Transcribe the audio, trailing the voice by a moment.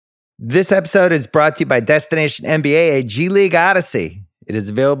This episode is brought to you by Destination NBA, a G League Odyssey. It is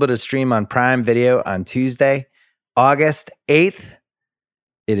available to stream on Prime Video on Tuesday, August 8th.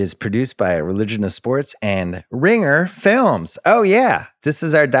 It is produced by Religion of Sports and Ringer Films. Oh, yeah. This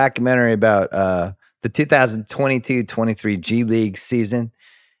is our documentary about the 2022-23 G League season.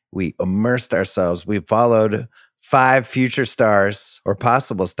 We immersed ourselves. We followed 5 future stars or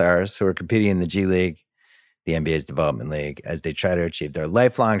possible stars who are competing in the G League, the NBA's development league, as they try to achieve their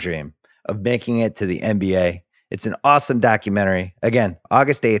lifelong dream of making it to the NBA. It's an awesome documentary. Again,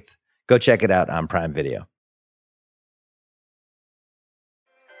 August 8th. Go check it out on Prime Video.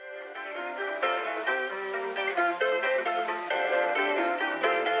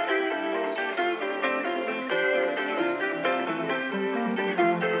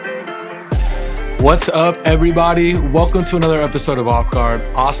 What's up, everybody? Welcome to another episode of Off Guard.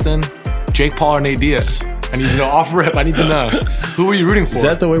 Austin, Jake Paul, or Nate Diaz? I need to know off rip. I need to know. Who are you rooting for? Is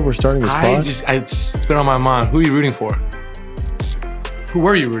that the way we're starting this pod? It's been on my mind. Who are you rooting for? Who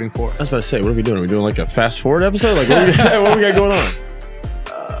were you rooting for? I was about to say, what are we doing? Are we doing like a fast forward episode? Like, what we got going on?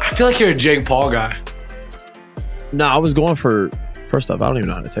 I feel like you're a Jake Paul guy. No, I was going for, first off, I don't even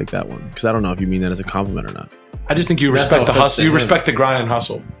know how to take that one because I don't know if you mean that as a compliment or not. I just think you respect the hustle. You respect the grind and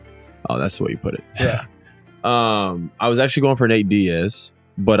hustle. Oh, that's the way you put it. Yeah. I was actually going for Nate Diaz,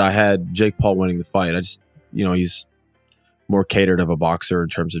 but I had Jake Paul winning the fight. I just, he's more catered of a boxer in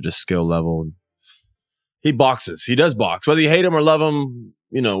terms of just skill level. And he boxes. He does box. Whether you hate him or love him,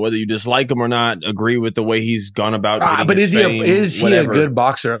 whether you dislike him or not, agree with the way he's gone about getting but his fame, is he a good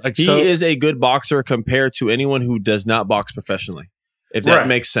boxer? He is a good boxer compared to anyone who does not box professionally. If that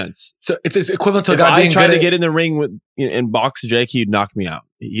makes sense. So it's equivalent to a if guy I being tried good to get in the ring with and box Jake, he'd knock me out.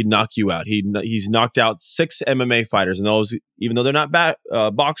 He'd knock you out. He's knocked out 6 MMA fighters, and those, even though they're not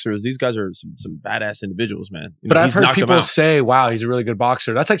boxers, these guys are some badass individuals, man. But I've heard people say, "Wow, he's a really good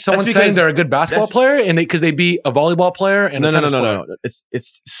boxer." That's like someone saying they're a good basketball player, and because they beat a volleyball player and a tennis player. No.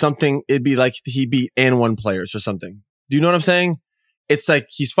 It's something. It'd be like he beat N1 players or something. Do you know what I'm saying? It's like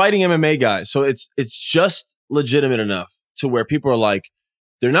he's fighting MMA guys, so it's just legitimate enough to where people are like,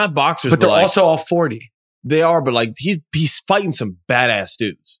 they're not boxers, but they're also all 40. They are, but like he's fighting some badass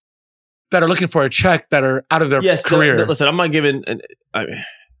dudes that are looking for a check that are out of their career. Listen, I'm not giving.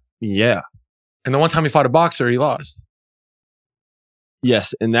 Yeah. And the one time he fought a boxer, he lost.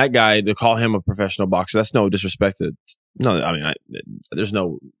 Yes, and that guy, to call him a professional boxer, that's no disrespect. There's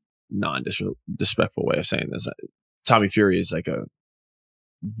no non-disrespectful way of saying this. Tommy Fury is like a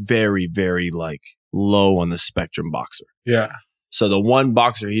very, very like low on the spectrum boxer. Yeah. So the one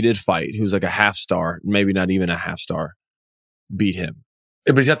boxer he did fight, who's like a half star, maybe not even a half star, beat him.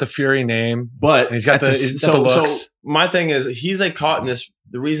 Yeah, but he's got the Fury name, but he's got the looks. So my thing is, he's like caught in this.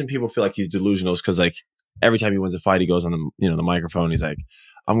 The reason people feel like he's delusional is because like every time he wins a fight, he goes on the microphone. He's like,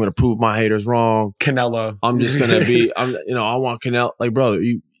 "I'm gonna prove my haters wrong." Canelo. I'm just gonna be. I want Canelo. Like, bro,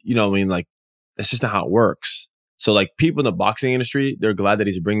 like that's just not how it works. So like people in the boxing industry, they're glad that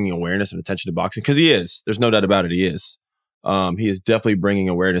he's bringing awareness and attention to boxing because he is. There's no doubt about it. He is. He is definitely bringing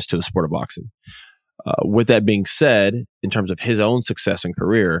awareness to the sport of boxing. With that being said, in terms of his own success and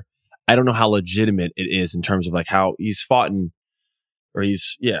career, I don't know how legitimate it is in terms of like how he's fought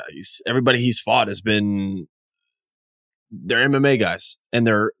everybody he's fought has been, they're MMA guys and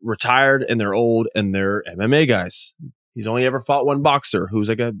they're retired and they're old and they're MMA guys. He's only ever fought one boxer who's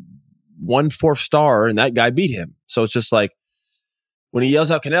like a 1/4 star and that guy beat him. So it's just like when he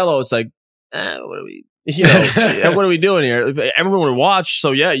yells out Canelo, it's like, what are we? What are we doing here? Everyone would watch,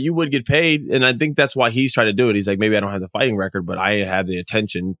 so yeah, you would get paid, and I think that's why he's trying to do it. He's like, maybe I don't have the fighting record, but I have the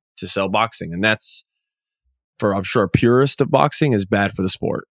attention to sell boxing, and that's for I'm sure a purist of boxing is bad for the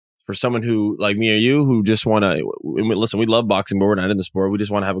sport. For someone who like me or you who just want to listen, we love boxing, but we're not in the sport. We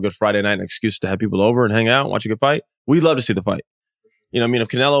just want to have a good Friday night, an excuse to have people over and hang out, and watch a good fight. We'd love to see the fight. If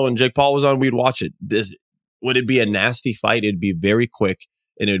Canelo and Jake Paul was on, we'd watch it. Would it be a nasty fight? It'd be very quick.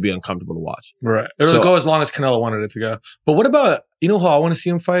 And it would be uncomfortable to watch. Right. It'll go as long as Canelo wanted it to go. But what about, who I want to see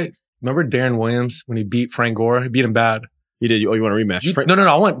him fight? Remember Darren Williams when he beat Frank Gore? He beat him bad. He did. Oh, you want a rematch? No.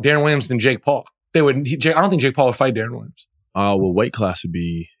 I want Darren Williams and Jake Paul. I don't think Jake Paul would fight Darren Williams. Well, weight class would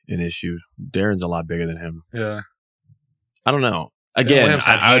be an issue. Darren's a lot bigger than him. Yeah. I don't know. Again,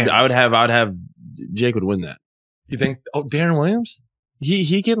 I would have Jake would win that. You think? Oh, Darren Williams?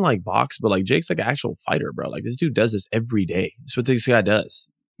 He can like box, but like Jake's like an actual fighter, bro. Like this dude does this every day. That's what this guy does.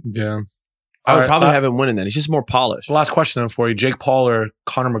 Yeah. I would probably have him winning that. He's just more polished. Last question then for you. Jake Paul or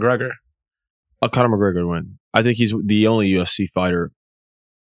Conor McGregor? Conor McGregor would win. I think he's the only UFC fighter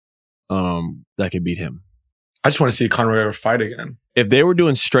that could beat him. I just want to see Conor McGregor fight again. If they were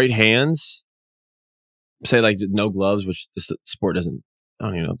doing straight hands, say like no gloves, which the sport doesn't I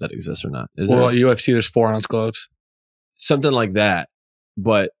don't even know if that exists or not. Is Well, there UFC, there's 4-ounce gloves. something like that?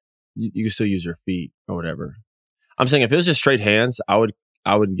 But you can still use your feet or whatever. I'm saying if it was just straight hands, I would.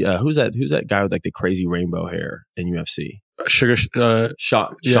 Who's that guy with like the crazy rainbow hair in UFC?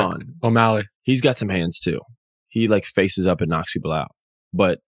 Sean O'Malley. He's got some hands too. He like faces up and knocks people out.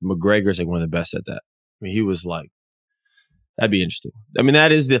 But McGregor's like one of the best at that. I mean, he was like, that'd be interesting. I mean,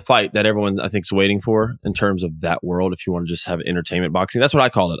 that is the fight that everyone I think is waiting for in terms of that world. If you want to just have entertainment boxing, that's what I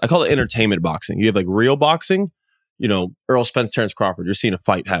call it. I call it entertainment boxing. You have like real boxing, Earl Spence, Terrence Crawford. You're seeing a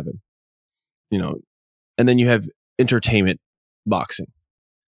fight happen, and then you have entertainment boxing,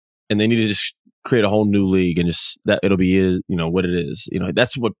 and they need to just create a whole new league and just that it'll be what it is.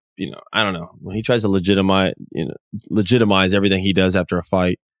 That's what I don't know, when he tries to legitimize everything he does after a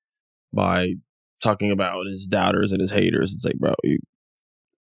fight by talking about his doubters and his haters. It's like, bro,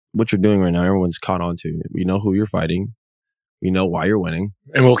 what you're doing right now, everyone's caught on to. We know who you're fighting. We know why you're winning.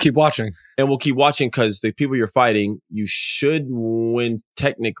 And we'll keep watching. Because the people you're fighting, you should win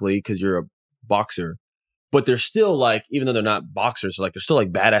technically because you're a boxer. But they're still like, even though they're not boxers, like they're still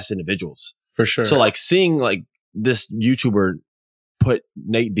like badass individuals. For sure. So like seeing like this YouTuber put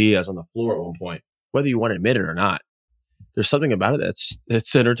Nate Diaz on the floor at one point, whether you want to admit it or not, there's something about it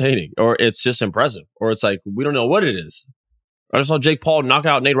it's entertaining, or it's just impressive, or it's like, we don't know what it is. I just saw Jake Paul knock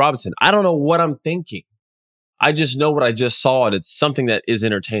out Nate Robinson. I don't know what I'm thinking. I just know what I just saw, and it's something that is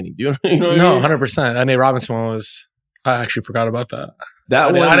entertaining. Do you know what No, I mean? 100%. That Nate Robinson one was, I actually forgot about that.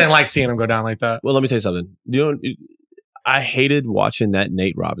 I didn't like seeing him go down like that. Well, let me tell you something. I hated watching that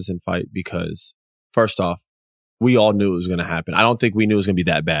Nate Robinson fight because, first off, we all knew it was going to happen. I don't think we knew it was going to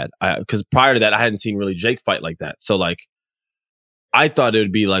be that bad. Because prior to that, I hadn't seen really Jake fight like that. So, like, I thought it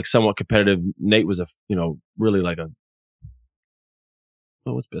would be like somewhat competitive. Nate was really like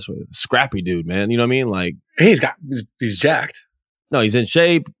what's the best way? Scrappy dude, man. You know what I mean? Like, he's jacked. No, he's in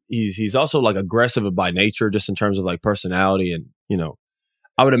shape. He's also like aggressive by nature, just in terms of like personality. And,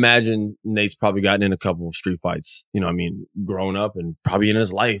 I would imagine Nate's probably gotten in a couple of street fights, growing up and probably in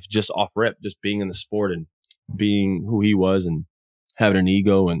his life, just off rip, just being in the sport and being who he was and having an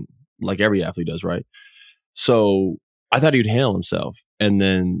ego, and like every athlete does, right? So I thought he'd handle himself. And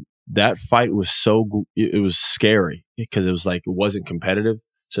then that fight was it was scary because it was like, it wasn't competitive.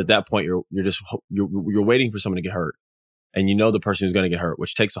 So at that point, you're waiting for someone to get hurt, and the person who's going to get hurt,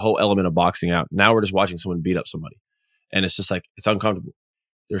 which takes the whole element of boxing out. Now we're just watching someone beat up somebody, and it's just like, it's uncomfortable.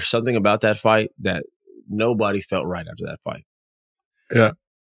 There's something about that fight that nobody felt right after that fight. Yeah.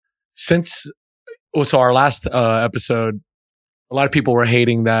 So our last episode, a lot of people were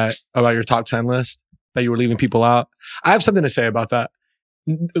hating that about your top 10 list, that you were leaving people out. I have something to say about that.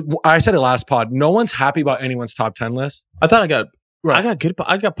 I said it last pod. No one's happy about anyone's top 10 list. I thought I got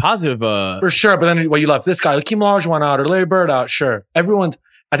positive. For sure. But then you left this guy, Hakeem Olajuwon out or Larry Bird out. Sure. I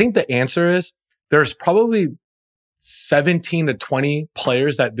think the answer is there's probably 17 to 20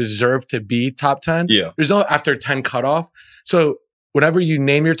 players that deserve to be top 10. Yeah. There's no after 10 cutoff. So whenever you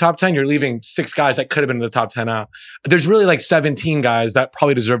name your top 10, you're leaving 6 guys that could have been in the top 10 out. There's really like 17 guys that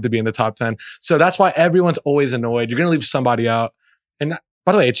probably deserve to be in the top 10. So that's why everyone's always annoyed. You're going to leave somebody out. And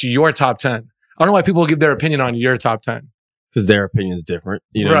by the way, it's your top 10. I don't know why people give their opinion on your top 10. Because their opinion is different.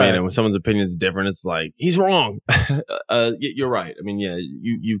 You know right. what I mean? And when someone's opinion is different, it's like, he's wrong. You're right. I mean, yeah,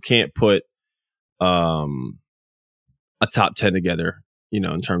 you can't put a top 10 together,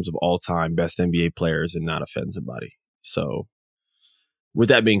 in terms of all time best NBA players and not offend somebody. So with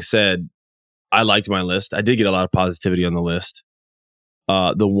that being said, I liked my list. I did get a lot of positivity on the list.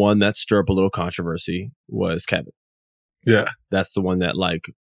 The one that stirred up a little controversy was Kevin. Yeah. That's the one that like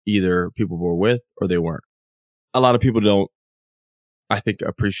either people were with or they weren't. A lot of people don't, I think,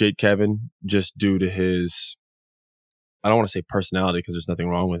 appreciate Kevin just due to his, I don't want to say personality because there's nothing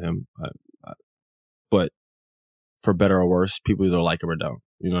wrong with him. But for better or worse, people either like him or don't.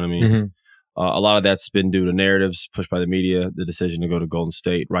 You know what I mean? Mm-hmm. A lot of that's been due to narratives pushed by the media, the decision to go to Golden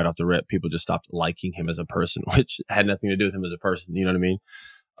State right off the rip. People just stopped liking him as a person, which had nothing to do with him as a person. You know what I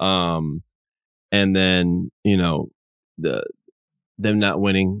mean? And then, them not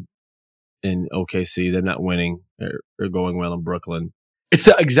winning in OKC, them not winning or going well in Brooklyn. It's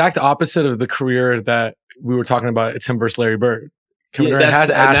the exact opposite of the career that we were talking about. It's him versus Larry Bird. Kevin Durant has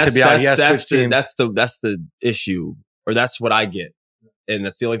asked to be out. That's the issue, or that's what I get. And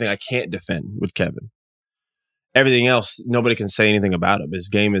that's the only thing I can't defend with Kevin. Everything else, nobody can say anything about him. His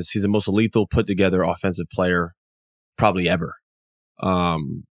game he's the most lethal, put together offensive player probably ever.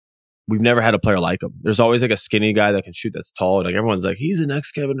 we've never had a player like him. There's always like a skinny guy that can shoot that's tall. And like everyone's like, he's the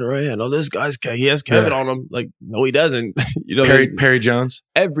next Kevin Durant. Oh, this guy's he has Kevin on him. Like, no, he doesn't. You know, Perry Jones.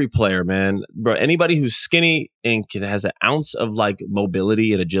 Every player, man, bro. Anybody who's skinny and has an ounce of like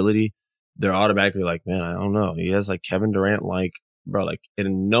mobility and agility, they're automatically like, man, I don't know. He has like Kevin Durant, like, bro, like,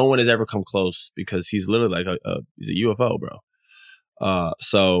 and no one has ever come close because he's literally like he's a UFO, bro.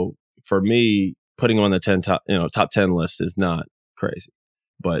 So for me, putting him on the top 10 list is not crazy,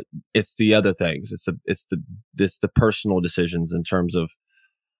 but it's the other things. It's the personal decisions in terms of,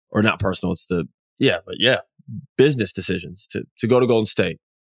 or not personal. It's business decisions to go to Golden State.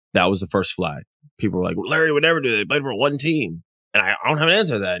 That was the first flag. People were like, Larry would never do that. He played for one team. And I don't have an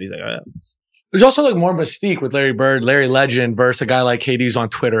answer to that. He's like, oh, yeah. There's also like more mystique with Larry Bird, Larry Legend versus a guy like KD's on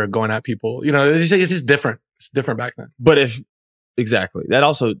Twitter going at people. You know, it's just different. It's different back then. But exactly. That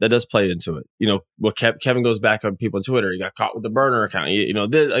does play into it. You know, what Kevin goes back on people on Twitter. He got caught with the burner account. You know,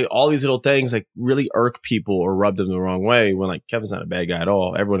 like, all these little things like really irk people or rub them the wrong way when like Kevin's not a bad guy at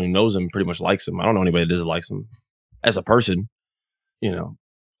all. Everyone who knows him pretty much likes him. I don't know anybody that dislikes him as a person, you know.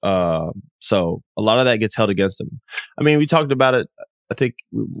 So a lot of that gets held against him. I mean, we talked about it. I think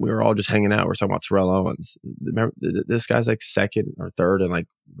we were all just hanging out. We're talking about Terrell Owens. Remember, this guy's like second or third in like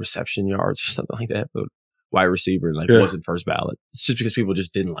reception yards or something like that, but wide receiver and like wasn't first ballot. It's just because people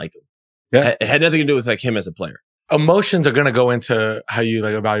just didn't like him. Yeah, it had nothing to do with like him as a player. Emotions are going to go into how you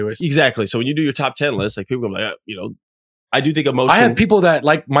like evaluate. Exactly. So when you do your top 10 list, like people go like, you know, I do think emotion. I have people that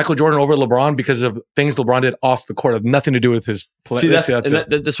like Michael Jordan over LeBron because of things LeBron did off the court, have nothing to do with his play. See, that's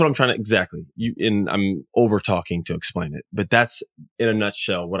what I'm trying to exactly. And I'm over talking to explain it, but that's in a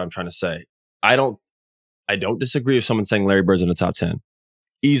nutshell what I'm trying to say. I don't disagree with someone saying Larry Bird's in the top 10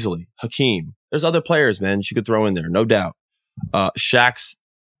 easily. Hakeem, there's other players, man, you could throw in there, no doubt. Shaq's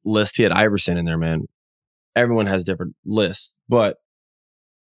list, he had Iverson in there, man. Everyone has different lists, but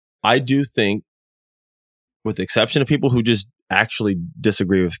I do think, with the exception of people who just actually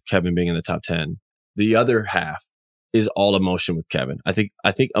disagree with Kevin being in the top 10, the other half is all emotion with Kevin. I think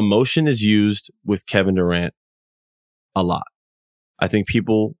emotion is used with Kevin Durant a lot. I think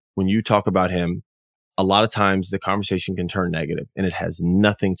people, when you talk about him, a lot of times the conversation can turn negative, and it has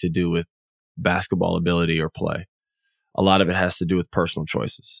nothing to do with basketball ability or play. A lot of it has to do with personal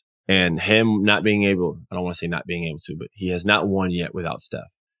choices. And him not being able, I don't want to say not being able to, but he has not won yet without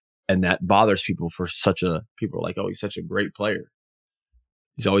Steph. And that bothers people people are like, oh, he's such a great player.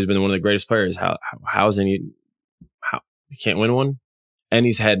 He's always been one of the greatest players. How he can't win one? And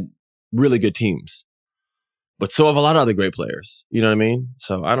he's had really good teams. But so have a lot of other great players. You know what I mean?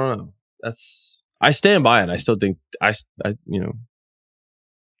 So I don't know. I stand by it. I still think give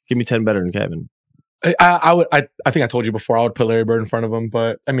me 10 better than Kevin. I think I told you before I would put Larry Bird in front of him,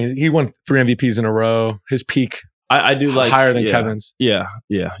 but I mean, he won 3 MVPs in a row. His peak I do like higher than Kevin's. Yeah,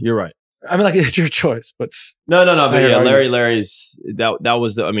 you're right. I mean, like, it's your choice, but no. But yeah, Larry's that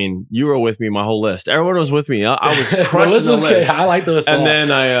was the. I mean, you were with me my whole list. Everyone was with me. I was crushing the list. I like the list. And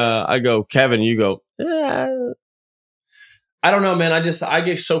then I go Kevin. You go. I don't know, man. I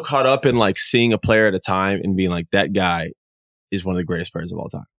get so caught up in like seeing a player at a time and being like, that guy is one of the greatest players of all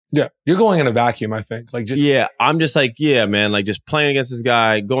time. Yeah, you're going in a vacuum. I think. I'm just like, yeah, man. Like just playing against this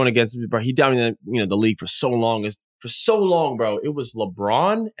guy, going against him, bro. He dominated the league for so long. For so long, bro. It was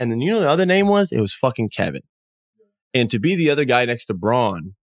LeBron, and then the other name was? It was fucking Kevin. And to be the other guy next to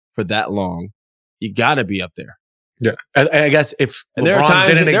Bron for that long, you got to be up there. Yeah, I guess if there are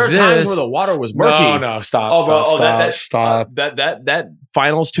times where the water was murky. No, stop. That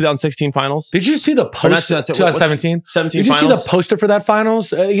finals, 2016 finals. Did you see the poster? 2017. 17 Did you finals? see the poster for that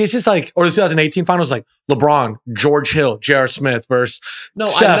finals? It's just like, or the 2018 finals, like LeBron, George Hill, J.R. Smith versus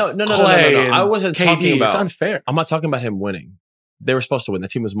Steph, Clay. No. I wasn't talking about. It's unfair. I'm not talking about him winning. They were supposed to win. The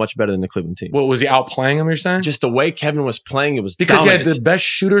team was much better than the Cleveland team. What was he outplaying him? You're saying just the way Kevin was playing, it was because dominant. He had the best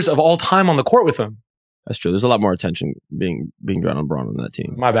shooters of all time on the court with him. That's true. There's a lot more attention being drawn on LeBron on that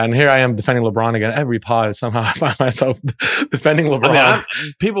team. My bad. And here I am defending LeBron again. Every pod, somehow I find myself defending LeBron. I mean,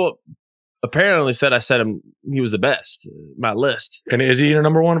 people apparently said I said he was the best. My list. And is he your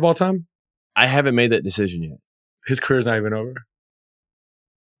number one of all time? I haven't made that decision yet. His career's not even over.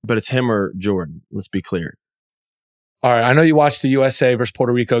 But it's him or Jordan. Let's be clear. All right. I know you watched the USA versus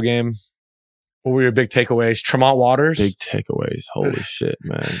Puerto Rico game. What were your big takeaways? Tremont Waters? Big takeaways. Holy shit,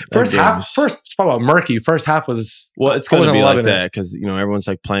 man. First, talk about murky. First half was... Well, it's going to be like that because, everyone's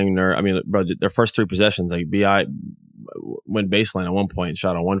like playing bro, their first 3 possessions, like B.I. went baseline at one point,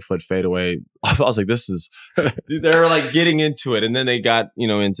 shot a 1 foot fadeaway. I was like, this is... they were like getting into it. And then they got,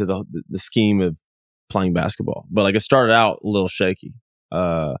 into the scheme of playing basketball. But like it started out a little shaky.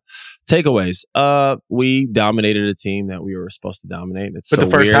 Takeaways. We dominated a team that we were supposed to dominate. It's But so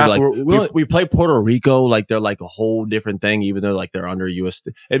the first weird. half, Like, we play Puerto Rico like they're like a whole different thing, even though like they're under US.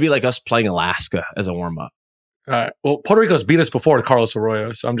 It'd be like us playing Alaska as a warm up. all right. Well, Puerto Rico's beat us before with Carlos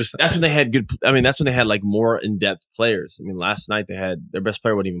Arroyo, so I'm just That's when they had good. I mean, that's when they had like more in depth players. I mean, last night they had their best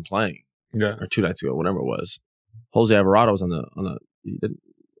player wasn't even playing, yeah. or 2 nights ago, whatever it was. Jose Alvarado was on the.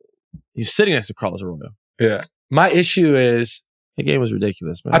 He's sitting next to Carlos Arroyo. Yeah. My issue is The game was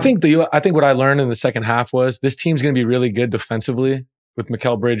ridiculous, man. I think what I learned in the second half was this team's going to be really good defensively with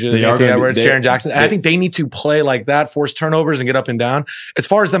Mikal Bridges, They are Anthony gonna be- Edwards, they- Sharon Jackson. And I think they need to play like that, force turnovers, and get up and down. As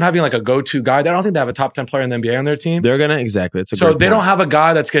far as them having like a go-to guy, I don't think they have a top 10 player in the NBA on their team. they're gonna exactly. It's a So great they point. don't have a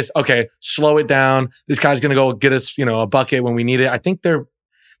guy that's just, okay, slow it down. This guy's going to go get us, a bucket when we need it. I think the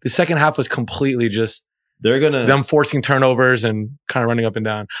second half was completely just They're gonna. them forcing turnovers and kind of running up and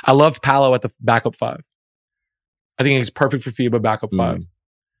down. I loved Paolo at the backup 5. I think he's perfect for FIBA backup 5.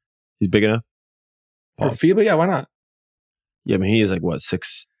 He's big enough. For FIBA, yeah, why not? Yeah, I mean, he is like what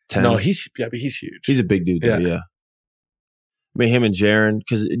 6'10". No, he's huge. He's a big dude. Though, yeah. I mean, him and Jaren,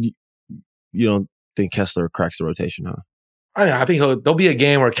 because you don't think Kessler cracks the rotation, huh? I think there'll be a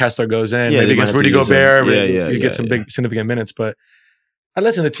game where Kessler goes in, Yeah, maybe they might against have to Rudy use him. Gobert. Yeah, you get some big significant minutes. But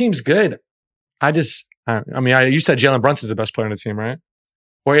listen, the team's good. You said Jalen Brunson's the best player on the team, right?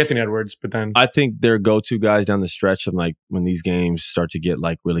 Or Anthony Edwards, but then I think their go-to guys down the stretch of like when these games start to get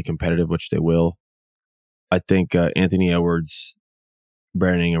like really competitive, which they will. I think Anthony Edwards,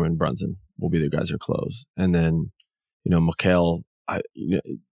 Brandon Ingram, and Brunson will be the guys that are close, and then Mikal.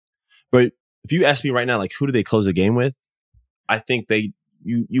 But if you ask me right now, like who do they close the game with? I think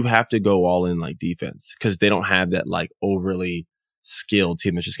you have to go all in like defense because they don't have that like overly skilled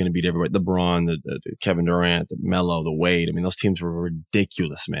team that's just going to beat everybody. LeBron, the Kevin Durant, the Melo, the Wade. I mean, those teams were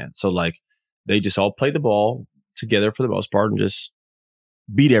ridiculous, man. So like they just all play the ball together for the most part and just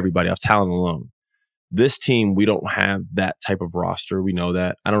beat everybody off talent alone. This team, we don't have that type of roster. We know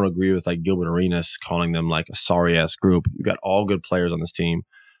that. I don't agree with like Gilbert Arenas calling them like a sorry ass group. You got all good players on this team,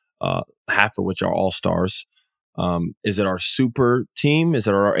 half of which are all stars. Is it our super team? Is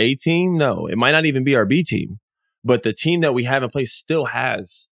it our A team? No, it might not even be our B team. But the team that we have in place still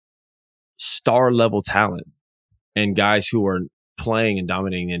has star level talent and guys who are playing and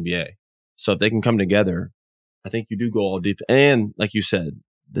dominating the NBA. So if they can come together, I think you do go all deep. And like you said,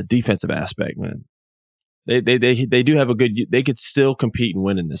 the defensive aspect, man, they do have a good. They could still compete and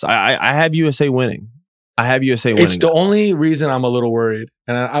win in this. I have USA winning. It's the only reason I'm a little worried,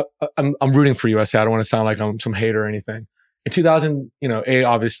 and I'm rooting for USA. I don't want to sound like I'm some hater or anything. In 2008,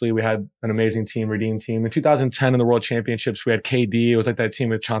 obviously, we had an amazing team, redeemed team. In 2010, in the World Championships, we had KD. It was like that team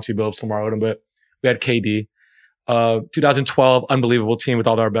with Chauncey Billups, Lamar Odom, but we had KD. 2012, unbelievable team with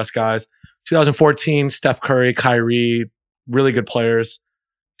all our best guys. 2014, Steph Curry, Kyrie, really good players.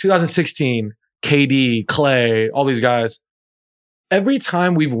 2016, KD, Clay, all these guys. Every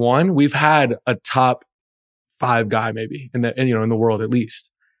time we've won, we've had a top 5 guy maybe in the world at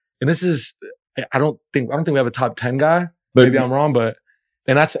least. And this is, I don't think we have a top 10 guy. But maybe I'm wrong, but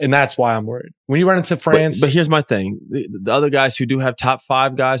that's why I'm worried. When you run into France, but here's my thing: the other guys who do have top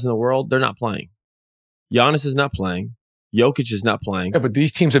 5 guys in the world, they're not playing. Giannis is not playing. Jokic is not playing. Yeah, but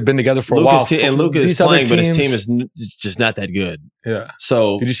these teams have been together for a while. And Luka is playing, but his team is just not that good. Yeah.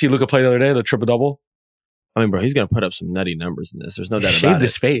 So did you see Luka play the other day? The triple double. I mean, bro, he's going to put up some nutty numbers in this. There's no doubt about it. Shaved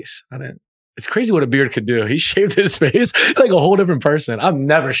his face. It's crazy what a beard could do. He shaved his face like a whole different person. I'm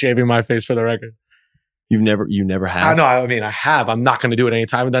never shaving my face for the record. You never have? I know. I mean, I have. I'm not going to do it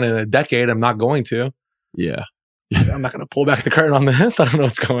anytime. I've done it in a decade. I'm not going to. Yeah. I'm not going to pull back the curtain on this. I don't know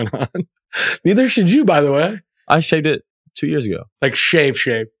what's going on. Neither should you, by the way. I shaved it 2 years ago. Like shave.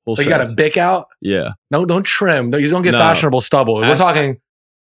 Full Like you got a bick out? Yeah. No, don't trim. No, you don't get fashionable stubble. We're talking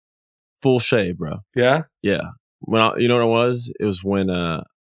full shave, bro. Yeah? Yeah. You know what it was? It was when the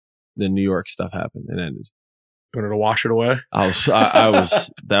New York stuff happened and ended. You wanted to wash it away? I was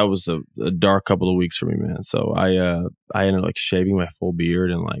that was a dark couple of weeks for me, man. So I ended up like shaving my full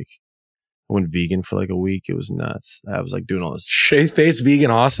beard and like I went vegan for like a week. It was nuts. I was like doing all this shave face vegan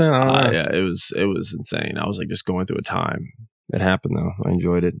Austin. I don't know. Yeah, it was insane. I was like just going through a time. It happened though. I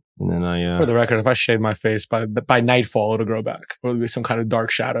enjoed it, and then For the record, if I shave my face by nightfall, it'll grow back. It'll be some kind of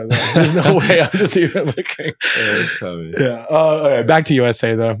dark shadow there. There's no way I'm just even looking. It's coming. Yeah. All right. Back to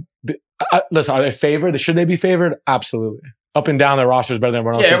USA though. Listen, are they favored? Should they be favored? Absolutely. Up and down, their roster is better than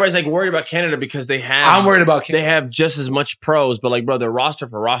everyone else. Yeah, everybody's like worried about Canada because they have. I'm worried about Canada. They have just as much pros, but like, bro, their roster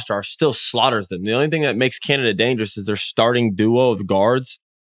for roster are still slaughters them. The only thing that makes Canada dangerous is their starting duo of guards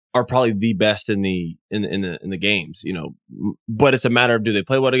are probably the best in the games, But it's a matter of do they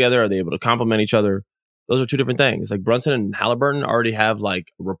play well together? Are they able to complement each other? Those are two different things. Like Brunson and Halliburton already have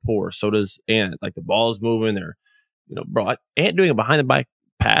like rapport. So does Ant. Like the ball is moving. They're, bro, Ant doing a behind the back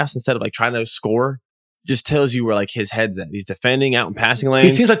pass instead of like trying to score just tells you where like his head's at. He's defending out in passing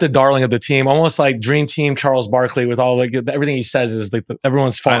lanes. He seems like the darling of the team, almost like dream team Charles Barkley with all like everything he says is like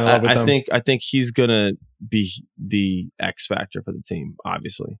everyone's falling in love with him. I think he's gonna be the X factor for the team,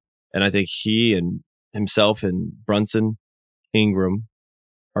 obviously. And I think he and himself and Brunson, Ingram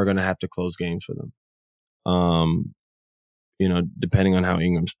are gonna have to close games for them. Depending on how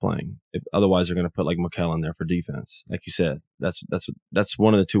Ingram's playing. Otherwise, they're gonna put like Mikal in there for defense. Like you said, that's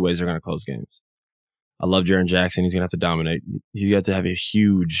one of the two ways they're gonna close games. I love Jaren Jackson. He's going to have to dominate. He's got to have a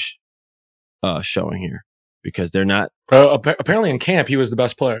huge showing here because they're not. Apparently in camp, he was the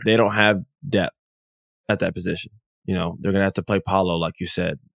best player. They don't have depth at that position. They're going to have to play Paolo, like you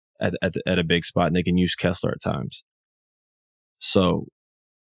said, at a big spot, and they can use Kessler at times. So,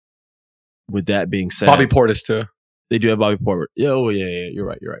 with that being said, Bobby Portis too. They do have Bobby Portis. Yeah, you're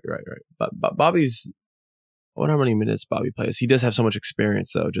right. But Bobby's. I wonder how many minutes Bobby plays. He does have so much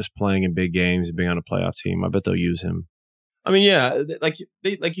experience, though, just playing in big games and being on a playoff team. I bet they'll use him. I mean, yeah, like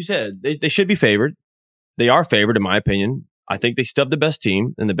you said, they should be favored. They are favored, in my opinion. I think they still have the best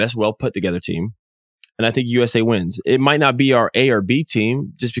team and the best well put together team. And I think USA wins. It might not be our A or B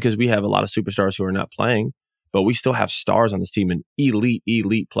team just because we have a lot of superstars who are not playing, but we still have stars on this team and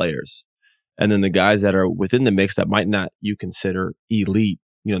elite players. And then the guys that are within the mix that might not you consider elite,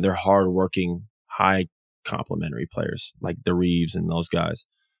 they're hardworking, high complimentary players like the Reeves and those guys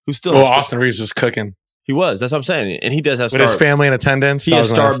who still. Well, Austin Reeves was cooking. He was. That's what I'm saying, and he does have with his family in attendance. He has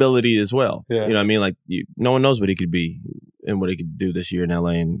star ability as well. Yeah. You know what I mean? Like no one knows what he could be and what he could do this year in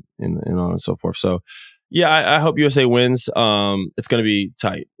LA and on and so forth. So yeah, I hope USA wins. It's going to be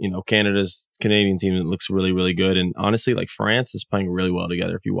tight. Canada's Canadian team looks really, really good, and honestly, like France is playing really well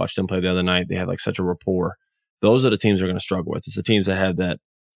together. If you watched them play the other night, they have like such a rapport. Those are the teams they're going to struggle with. It's the teams that have that.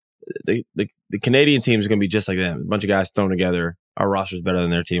 The Canadian team is going to be just like them. A bunch of guys thrown together. Our roster is better than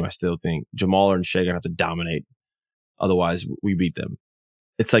their team, I still think. Jamal and Shea are going to have to dominate. Otherwise, we beat them.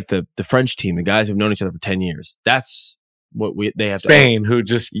 It's like the French team, the guys who've known each other for 10 years. That's what they have Spain,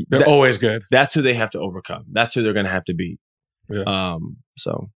 they're always good. That's who they have to overcome. That's who they're going to have to beat. Yeah.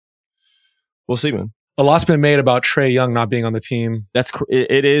 So we'll see, man. A lot's been made about Trae Young not being on the team.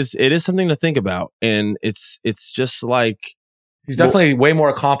 It is something to think about. And it's just like, he's definitely way more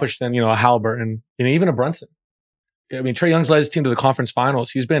accomplished than, a Halliburton, even a Brunson. I mean, Trae Young's led his team to the conference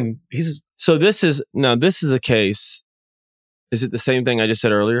finals. So this is a case. Is it the same thing I just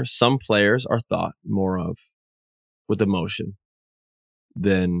said earlier? Some players are thought more of with emotion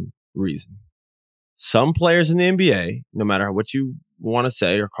than reason. Some players in the NBA, no matter what you want to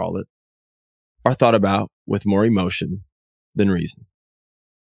say or call it, are thought about with more emotion than reason.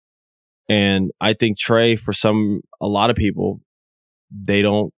 And I think Trae, for a lot of people, I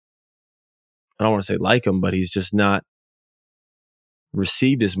don't want to say like him, but he's just not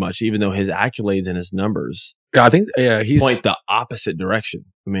received as much, even though his accolades and his numbers he's point the opposite direction.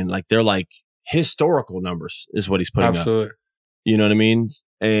 I mean, like they're like historical numbers is what he's putting absolutely up. You know what I mean?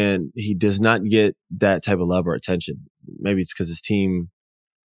 And he does not get that type of love or attention. Maybe it's because his team,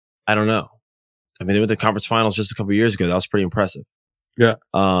 I don't know. I mean, they went to the conference finals just a couple of years ago. That was pretty impressive. Yeah.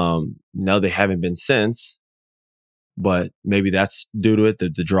 No, they haven't been since. But maybe that's due to it, the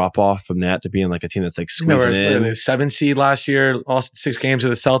drop off from that to being like a team that's like squeezing in. The 7 seed last year, lost 6 games to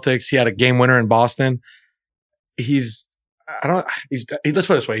the Celtics. He had a game winner in Boston. Let's put it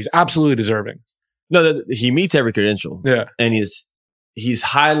this way. He's absolutely deserving. No, he meets every credential. Yeah. And he's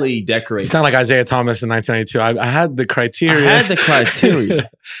highly decorated. He sounded like Isaiah Thomas in 1992. I had the criteria.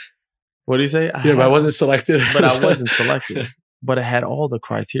 What do you say? But I wasn't selected. But I wasn't selected. But it had all the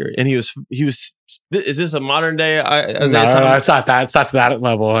criteria, and he was. Is this a modern day Isaiah Thomas? No, it's not that. It's not to that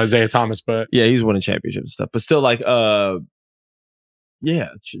level, Isaiah Thomas. But yeah, he's winning championships and stuff. But still, like,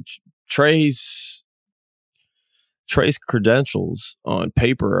 Trae's credentials on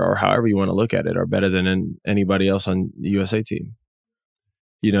paper, or however you want to look at it, are better than anybody else on the USA team.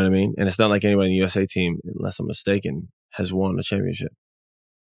 You know what I mean? And it's not like anybody in the USA team, unless I'm mistaken, has won a championship.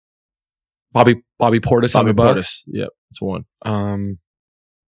 Bobby Portis on the Bucks. Yep, it's one. That's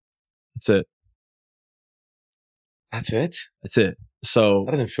it. That's it? That's it. So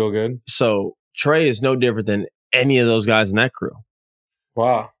that doesn't feel good. So Trae is no different than any of those guys in that crew.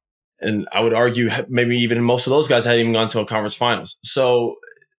 Wow. And I would argue maybe even most of those guys hadn't even gone to a conference finals. So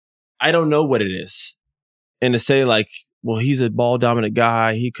I don't know what it is. And to say like, well, he's a ball dominant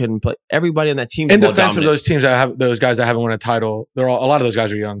guy. He couldn't play. Everybody on that team. In defense of those teams that have those guys that haven't won a title, a lot of those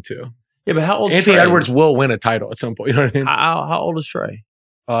guys are young too. Yeah, but how old is Anthony Trae? Edwards will win a title at some point. You know what I mean? How old is Trae?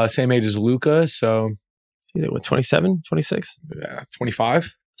 Same age as Luka. So He's like, what, 27, 26? Yeah,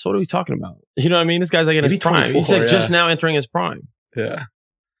 25. So what are we talking about? You know what I mean? This guy's like in his Maybe prime. 24, He's like just yeah. now entering his prime. Yeah.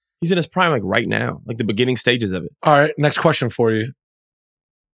 He's in his prime like right now, like the beginning stages of it. All right, next question for you.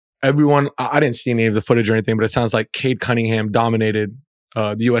 Everyone, I didn't see any of the footage or anything, but it sounds like Cade Cunningham dominated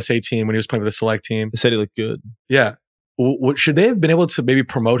the USA team when he was playing with the select team. They said he looked good. Yeah. Should they have been able to maybe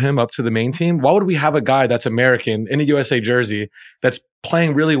promote him up to the main team? Why would we have a guy that's American in a USA jersey that's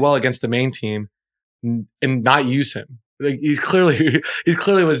playing really well against the main team and not use him? Like he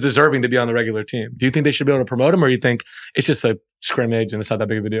clearly was deserving to be on the regular team. Do you think they should be able to promote him, or you think it's just a scrimmage and it's not that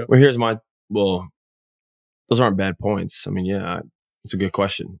big of a deal? Well, those aren't bad points. I mean, yeah, it's a good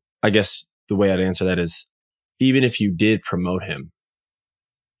question. I guess the way I'd answer that is, even if you did promote him,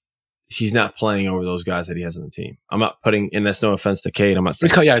 he's not playing over those guys that he has on the team. I'm not putting, and that's no offense to Cade. I'm not saying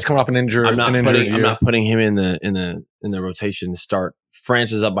He's coming off an injury. I'm not putting him in the rotation to start.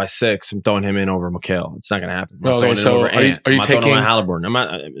 France is up by 6. I'm throwing him in over Mikal. It's not going to happen. Okay, so are you taking Haliburton? I'm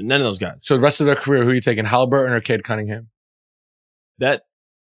not none of those guys. So the rest of their career, who are you taking, Haliburton or Cade Cunningham? That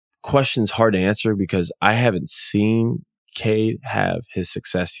question's hard to answer because I haven't seen Cade have his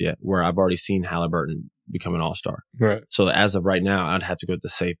success yet, where I've already seen Haliburton become an all-star. Right. So as of right now, I'd have to go with the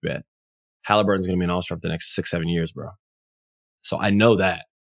safe bet. Haliburton's going to be an all-star for the next 6-7 years, bro. So I know that.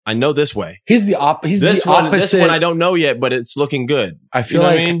 I know this way. He's the opposite. This one I don't know yet, but it's looking good. I feel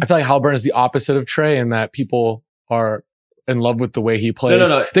like Haliburton is the opposite of Trey in that people are in love with the way he plays.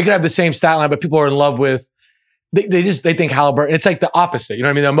 No. They could have the same stat line, but people are in love with. They think Haliburton. It's like the opposite. You know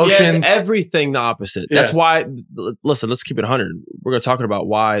what I mean? The emotions. Yes, everything the opposite. Yeah. That's why. Listen, let's keep it 100. We're going to talk about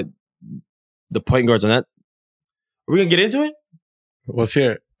why the point guards on that. Are we going to get into it? Let's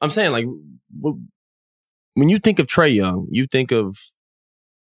hear it. I'm saying, like, when you think of Trae Young, you think of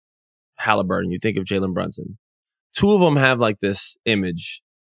Haliburton, you think of Jalen Brunson. Two of them have like this image,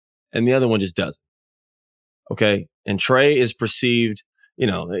 and the other one just doesn't. Okay, and Trae is perceived. You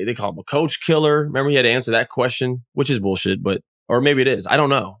know, they call him a coach killer. Remember, he had to answer that question, which is bullshit, or maybe it is. I don't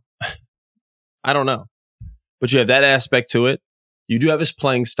know. I don't know. But you have that aspect to it. You do have his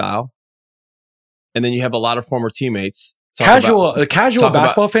playing style, and then you have a lot of former teammates. Casual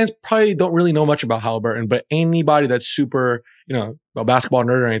basketball fans probably don't really know much about Haliburton, but anybody that's super, a basketball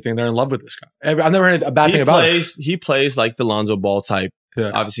nerd or anything, they're in love with this guy. I've never heard a bad thing about him. He plays like the Lonzo Ball type.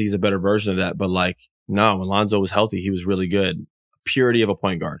 Yeah. Obviously, he's a better version of that, but no, when Lonzo was healthy, he was really good. Purity of a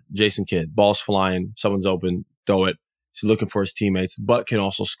point guard. Jason Kidd, ball's flying, someone's open, throw it. He's looking for his teammates, but can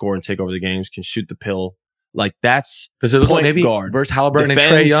also score and take over the games, can shoot the pill. Like that's does it look point like maybe guard versus Haliburton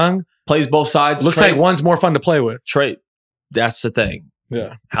Defends, and Trae Young? Plays both sides. Looks like one's more fun to play with. Trae, that's the thing.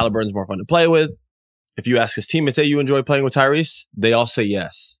 Yeah. Haliburton's more fun to play with. If you ask his teammates, say you enjoy playing with Tyrese, they all say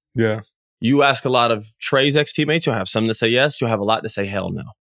yes. Yeah. You ask a lot of Trae's ex-teammates, you'll have some that say yes. You'll have a lot to say hell no.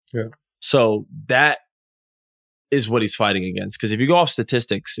 Yeah. So that is what he's fighting against. Because if you go off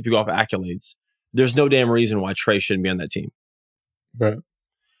statistics, if you go off accolades, there's no damn reason why Trae shouldn't be on that team. Right.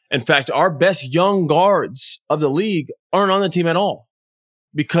 In fact, our best young guards of the league aren't on the team at all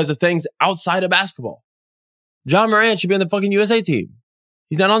because of things outside of basketball. John Morant should be on the fucking USA team.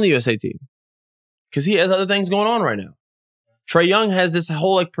 He's not on the USA team because he has other things going on right now. Trae Young has this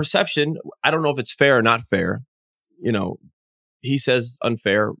whole perception. I don't know if it's fair or not fair. He says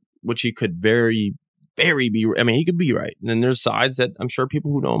unfair, which he could very be. I mean, he could be right. And then there's sides that I'm sure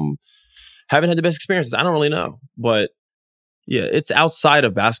people who know him haven't had the best experiences. I don't really know, but yeah, it's outside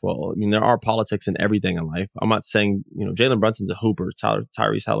of basketball. I mean, there are politics in everything in life. I'm not saying, Jalen Brunson's a hooper.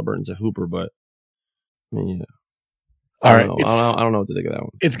 Tyrese Haliburton's a hooper, but I mean, yeah. All right. I don't know what to think of that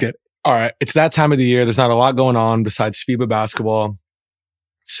one. It's good. All right. It's that time of the year. There's not a lot going on besides FIBA basketball.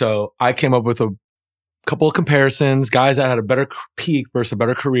 So I came up with a couple of comparisons, guys that had a better peak versus a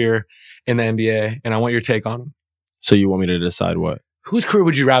better career in the NBA, and I want your take on them. So you want me to decide what? Whose career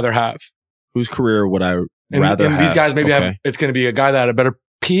would you rather have? Whose career would I rather have? These guys maybe have, it's going to be a guy that had a better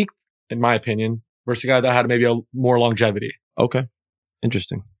peak, in my opinion, versus a guy that had maybe a more longevity. Okay.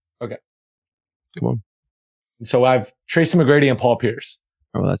 Interesting. Okay. Come on. So I have Tracy McGrady and Paul Pierce.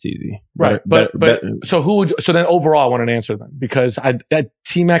 Oh, that's easy. Right. But so then overall I want an answer then, because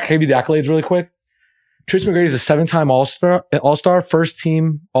T-Mac gave you the accolades really quick. Tracy McGrady is a 7-time All-Star, first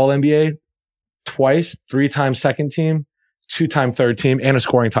team All-NBA, twice, 3-time second team, 2-time third team, and a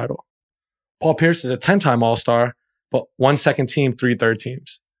scoring title. Paul Pierce is a 10-time All-Star, but 1 second team, 3 third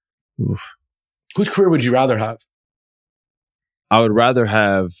teams. Oof. Whose career would you rather have? I would rather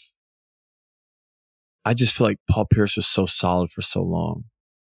have. I just feel like Paul Pierce was so solid for so long.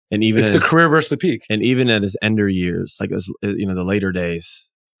 And even it's the career versus the peak. And even at his ender years, like as the later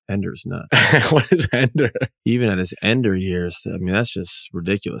days, Ender's nuts. What is Ender? Even at his Ender years, I mean, that's just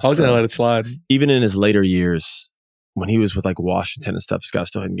ridiculous. I was gonna let it slide. Even in his later years, when he was with like Washington and stuff, Scott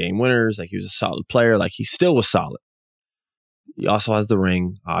still hitting game winners. Like he was a solid player. Like he still was solid. He also has the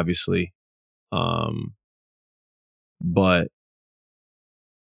ring, obviously. But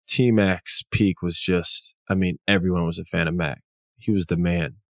T-Mac's peak was just, I mean, everyone was a fan of Mac. He was the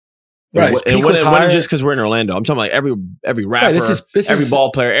man. Right. And it wasn't just because we're in Orlando. I'm talking like every rapper, Right, every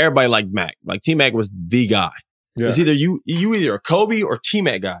ball player, everybody liked Mac. Like T-Mac was the guy. Yeah. It's either you either a Kobe or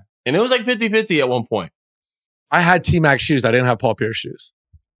T-Mac guy. And it was like 50-50 at one point. I had T-Mac shoes. I didn't have Paul Pierce shoes.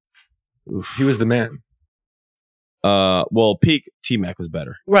 Oof. He was the man. Well, peak T-Mac was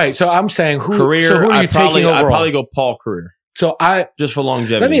better. Right. So I'm saying Career, So who are you taking overall? I'd probably go Paul Career. So just for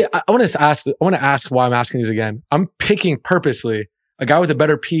longevity. I want to ask why I'm asking these again. I'm picking purposely a guy with a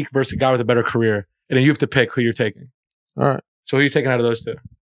better peak versus a guy with a better career, and then you have to pick who you're taking. All right. So who are you taking out of those two?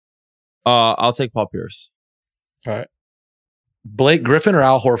 I'll take Paul Pierce. All right. Blake Griffin or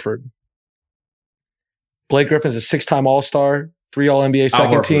Al Horford? Blake Griffin's a 6-time All-Star, 3 All-NBA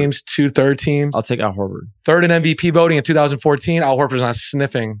second teams, 2 third teams. I'll take Al Horford. Third in MVP voting in 2014. Al Horford's not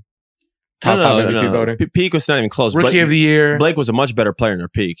sniffing top 5 MVP voting. Peak was not even close. Rookie of the year. Blake was a much better player in their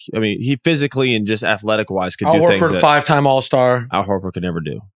peak. I mean, he physically and just athletic-wise could Al do things Horford, that 5-time All-Star. Al Horford could never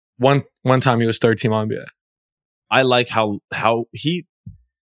do. One time he was third team All-NBA. I like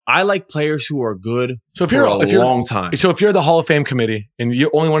I like players who are good so for a long time. So if you're the Hall of Fame committee and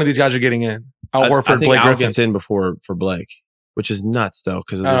only one of these guys are getting in, Al Horford, I think Blake Al Griffin gets in for Blake, which is nuts though.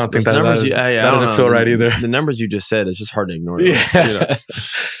 Because I don't think that numbers that doesn't feel right either. The numbers you just said is just hard to ignore. Yeah. You know?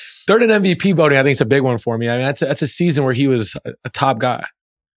 Third in MVP voting, I think it's a big one for me. I mean, that's a season where he was a top guy.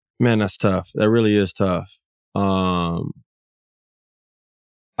 Man, that's tough. That really is tough. I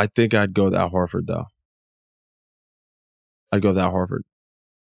think I'd go with Al Horford though. I'd go with Al Horford.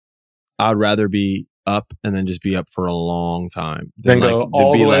 I'd rather be up and then just be up for a long time Then go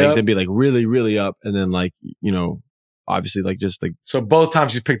all the way up? Then be like really, really up and then like, you know, obviously like just like. So both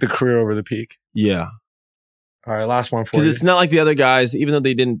times you picked the career over the peak. Yeah. All right, last one for you. Because it's not like the other guys, even though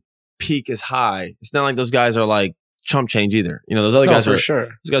they didn't peak as high, it's not like those guys are like chump change either. You know, those other guys are sure.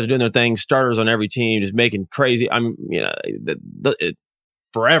 Those guys are doing their thing, starters on every team, just making crazy. I'm, you know,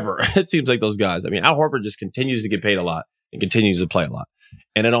 forever. It seems like those guys. I mean, Al Horford just continues to get paid a lot and continues to play a lot.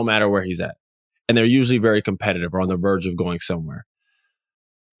 And it don't matter where he's at. And they're usually very competitive or on the verge of going somewhere.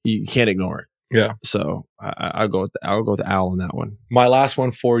 You can't ignore it. Yeah. So I'll go with Al on that one. My last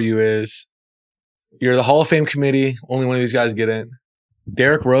one for you is you're the Hall of Fame committee. Only one of these guys get in.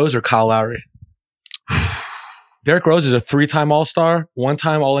 Derrick Rose or Kyle Lowry? Derrick Rose is a 3-time All-Star,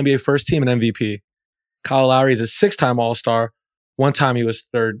 1-time All-NBA first team and MVP. Kyle Lowry is a 6-time All-Star. 1 time he was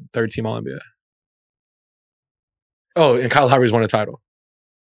third team All-NBA. Oh, and Kyle Lowry's won a title.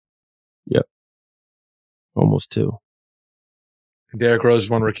 Yep. Almost 2. Derrick Rose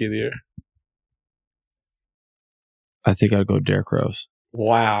won Rookie of the Year. I think I'd go Derrick Rose.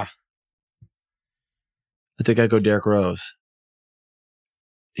 Wow. I think I'd go Derrick Rose.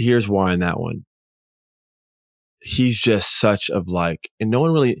 Here's why in that one. He's just such of like, and no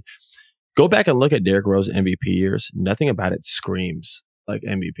one really, go back and look at Derrick Rose MVP years. Nothing about it screams like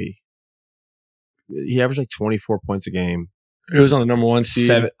MVP. He averaged like 24 points a game. It was on the number 1 seed.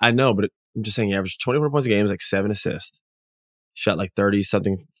 7. I know, but I'm just saying he averaged 24 points a game, like 7 assists. Shot like 30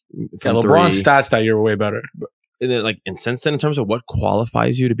 something. Yeah, LeBron's stats that year were way better. And then and since then, in terms of what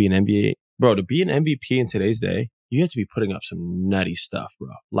qualifies you to be an NBA, bro, to be an MVP in today's day, you have to be putting up some nutty stuff, bro.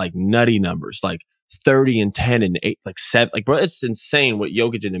 Like nutty numbers, like 30 and 10 and 8, like 7. Like, bro, it's insane what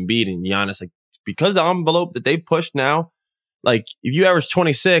Jokic and Embiid and Giannis, like, because the envelope that they pushed now, like, if you average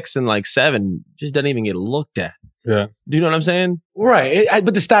 26 and like 7, just doesn't even get looked at. Yeah. Do you know what I'm saying? Right.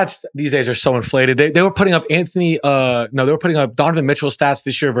 But the stats these days are so inflated. They were putting up they were putting up Donovan Mitchell stats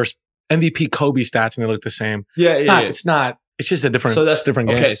this year versus MVP Kobe stats, and they look the same. Yeah. It's not. It's just a different. So that's different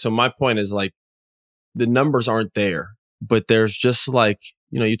game. Okay. So my point is like, the numbers aren't there, but there's just like,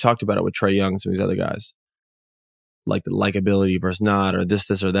 you know, you talked about it with Trae Young and some of these other guys, like the likability versus not, or this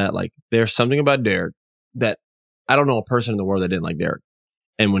or that. Like, there's something about Derrick that I don't know a person in the world that didn't like Derrick.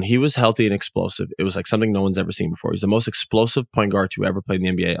 And when he was healthy and explosive, it was like something no one's ever seen before. He's the most explosive point guard to ever play in the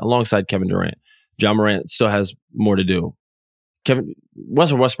NBA, alongside Kevin Durant. John Morant still has more to do.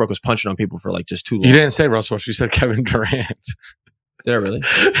 Russell Westbrook was punching on people for like just too long. You didn't say Russell Westbrook. You said Kevin Durant. Did I really?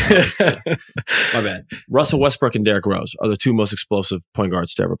 My bad. Russell Westbrook and Derrick Rose are the 2 most explosive point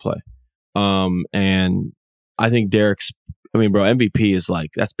guards to ever play. And I think Derrick's, MVP is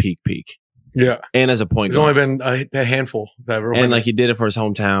like, that's peak. Yeah. And as a point guard. There's only been a handful that ever and like he did it for his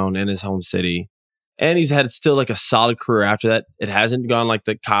hometown and his home city. And he's had still like a solid career after that. It hasn't gone like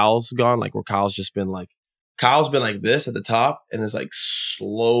the Kyle's gone, like where Kyle's been like this at the top and is like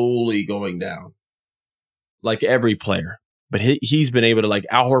slowly going down. Like every player. But he's been able to, like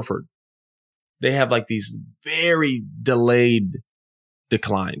Al Horford. They have like these very delayed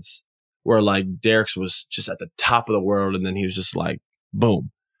declines where like Derek's was just at the top of the world and then he was just like,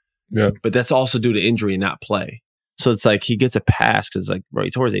 boom. Yeah. But that's also due to injury and not play. So it's like he gets a pass because like, bro,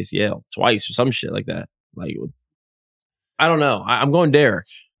 he tore his ACL twice or some shit like that. Like, I don't know. I'm going Derek.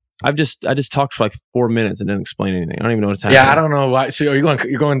 I just talked for like 4 minutes and didn't explain anything. I don't even know what's happening. Yeah, I don't know why. So you're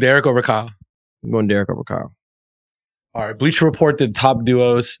going Derek over Kyle? I'm going Derek over Kyle. All right. Bleacher Report did top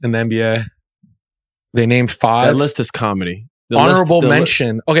duos in the NBA. They named 5. That list is comedy. Honorable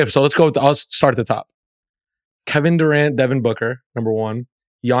mention. Okay, so let's go I'll start at the top. Kevin Durant, Devin Booker, number 1.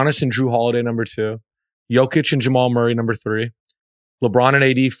 Giannis and Drew Holiday, number 2. Jokic and Jamal Murray, number 3. LeBron and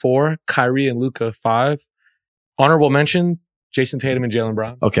AD, 4. Kyrie and Luka, 5. Honorable mention, Jason Tatum and Jaylen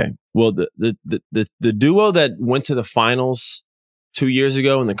Brown. Okay. Well, the duo that went to the finals 2 years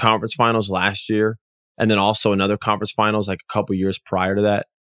ago and the conference finals last year, and then also another conference finals like a couple years prior to that,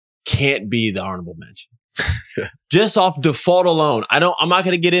 can't be the honorable mention. Just off default alone. I'm not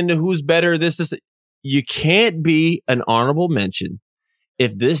going to get into who's better. You can't be an honorable mention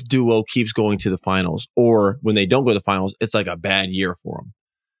if this duo keeps going to the finals, or when they don't go to the finals, it's like a bad year for them.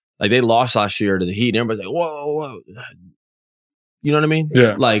 Like they lost last year to the Heat and everybody's like, whoa. You know what I mean?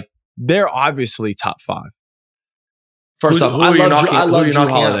 Yeah. Like they're obviously top 5. First off, I love Drew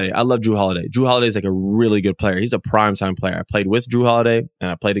Holiday. I love Drew Holiday. Drew Holiday is like a really good player. He's a primetime player. I played with Drew Holiday and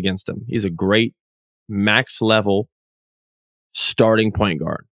I played against him. He's a great max level starting point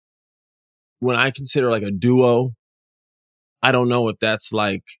guard. When I consider like a duo, I don't know if that's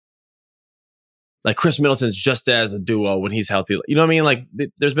like Chris Middleton's just as a duo when he's healthy. You know what I mean? Like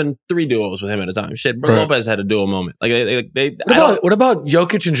there's been 3 duos with him at a time. Shit, Brook Lopez had a duo moment. Like what about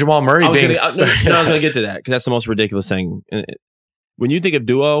Jokic and Jamal Murray? I was going to get to that because that's the most ridiculous thing. When you think of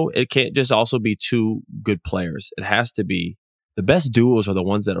duo, it can't just also be 2 good players. It has to be the best duos are the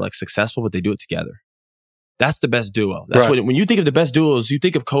ones that are like successful, but they do it together. That's the best duo. That's right. When you think of the best duos, you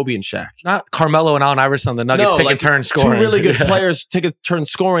think of Kobe and Shaq. Not Carmelo and Allen Iverson. The Nuggets take a turn scoring. 2 really good players take a turn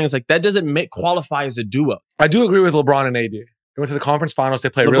scoring. It's like that doesn't qualify as a duo. I do agree with LeBron and AD. They went to the conference finals. They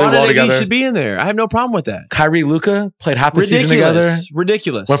played really well LeBron and together. AD should be in there. I have no problem with that. Kyrie, Luka played half the season together.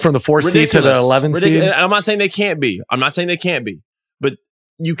 Ridiculous. Went from the 4th seed to the 11th seed. And I'm not saying they can't be. But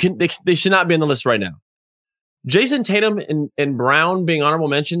you can. They should not be on the list right now. Jason Tatum and Brown being honorable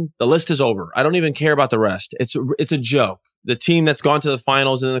mention, the list is over. I don't even care about the rest. It's a joke. The team that's gone to the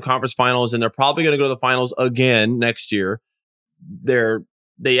finals and then the conference finals, and they're probably going to go to the finals again next year.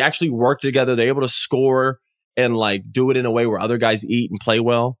 They actually work together. They're able to score and like do it in a way where other guys eat and play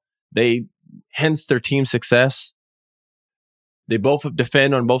well. Hence their team success. They both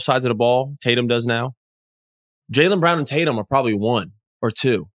defend on both sides of the ball. Tatum does now. Jaylen Brown and Tatum are probably 1 or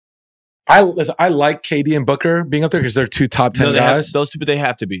 2. I like KD and Booker being up there because they're 2 top 10 guys. Those 2, but they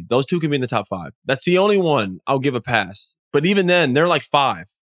have to be. Those 2 can be in the top 5. That's the only one I'll give a pass. But even then, they're like 5.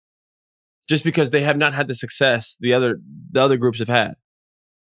 Just because they have not had the success the other groups have had.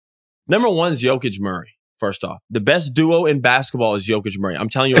 Number 1 is Jokic Murray, first off. The best duo in basketball is Jokic Murray. I'm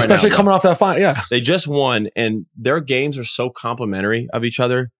telling you right now. Especially coming off that final, yeah. They just won, and their games are so complementary of each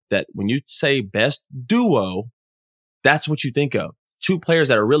other that when you say best duo, that's what you think of. 2 players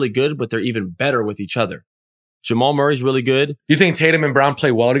that are really good, but they're even better with each other. Jamal Murray's really good. You think Tatum and Brown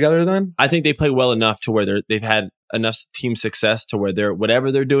play well together then? I think they play well enough to where they've had enough team success to where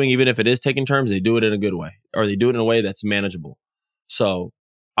whatever they're doing, even if it is taking turns, they do it in a good way, or they do it in a way that's manageable. So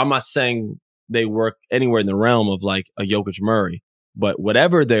I'm not saying they work anywhere in the realm of like a Jokic Murray, but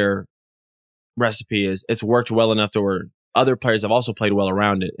whatever their recipe is, it's worked well enough to where other players have also played well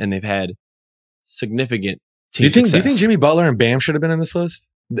around it, and they've had significant team success. Do you think Jimmy Butler and Bam should have been in this list?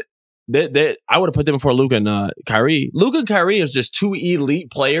 I would have put them before Luka and Kyrie. Luka and Kyrie is just 2 elite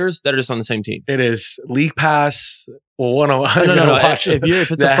players that are just on the same team. It is League Pass. Well, no.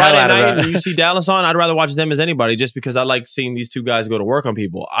 If it's a Friday night and you see Dallas on, I'd rather watch them as anybody, just because I like seeing these 2 guys go to work on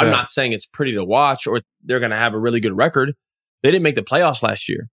people. I'm not saying it's pretty to watch or they're going to have a really good record. They didn't make the playoffs last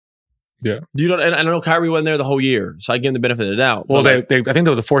year. Yeah. And I know Kyrie wasn't there the whole year, so I give them the benefit of the doubt. Well, I think they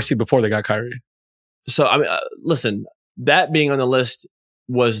were the 4th seed before they got Kyrie. So, I mean, listen, that being on the list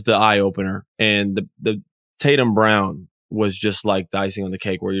was the eye opener, and the Tatum Brown was just like the icing on the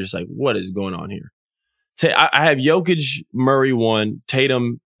cake, where you're just like, what is going on here? I have Jokic, Murray 1,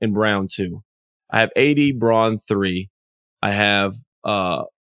 Tatum and Brown 2. I have AD, Braun 3. I have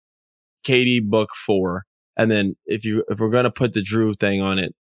KD, Book 4. And then if we're gonna put the Drew thing on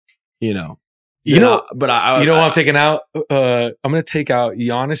it, You know, but what I'm taking out? I'm going to take out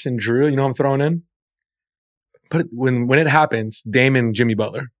Giannis and Drew. You know who I'm throwing in? But when it happens, Dame and Jimmy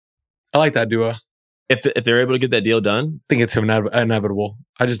Butler. I like that duo. if they're able to get that deal done, I think it's inevitable.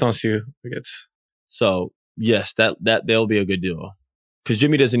 I just don't see it. It's so yes, that they'll be a good duo because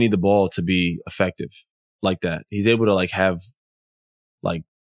Jimmy doesn't need the ball to be effective like that. He's able to like have like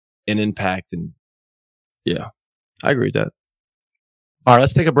an impact, and yeah, I agree with that. All right,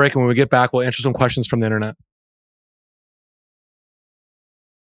 let's take a break, and when we get back, we'll answer some questions from the internet.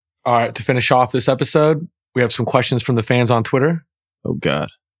 All right, to finish off this episode, we have some questions from the fans on Twitter. Oh God.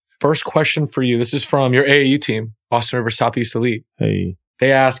 First question for you. This is from your AAU team, Boston River Southeast Elite. Hey.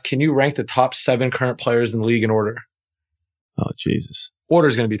 They ask, can you rank the top 7 current players in the league in order? Oh, Jesus. Order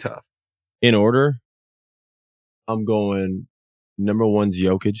is going to be tough. In order, I'm going number 1's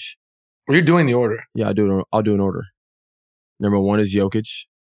Jokic. Well, you're doing the order. Yeah, I'll do an order. Number 1 is Jokic.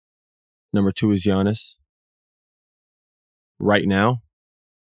 Number 2 is Giannis. Right now,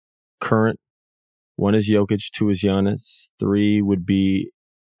 current, 1 is Jokic, 2 is Giannis. 3 would be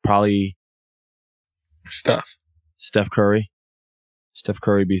probably Steph Curry. Steph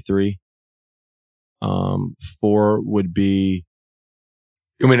Curry be 3. 4 would be.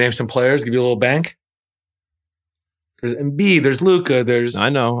 You want me to name some players? Give you a little bank? There's Embiid. There's Luka. I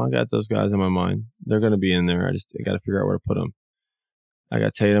know. I got those guys in my mind. They're going to be in there. I got to figure out where to put them. I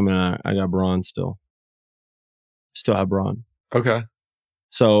got Tatum and I got Braun still. Still have Braun. Okay.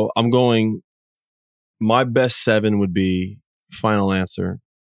 So I'm going. My best 7 would be final answer.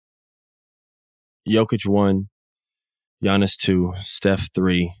 Jokic 1, Giannis 2, Steph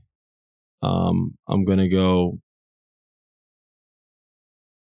 3. I'm going to go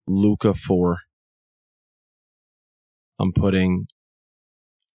Luka 4. I'm putting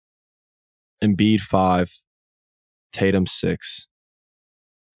Embiid 5, Tatum 6,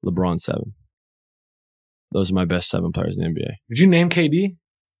 LeBron 7. Those are my best 7 players in the NBA. Did you name KD?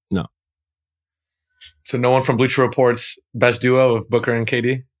 No. So no one from Bleacher Report's best duo of Booker and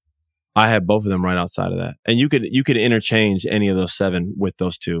KD? I have both of them right outside of that. And you could interchange any of those 7 with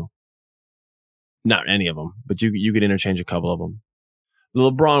those 2. Not any of them, but you could interchange a couple of them.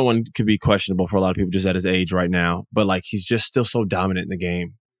 The LeBron one could be questionable for a lot of people just at his age right now, but like he's just still so dominant in the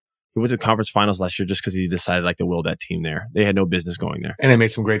game. He went to the conference finals last year just because he decided like to will that team there. They had no business going there. And they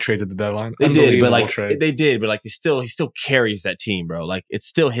made some great trades at the deadline. They did, but like he still carries that team, bro. Like it's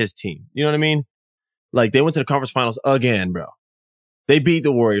still his team. You know what I mean? Like they went to the conference finals again, bro. They beat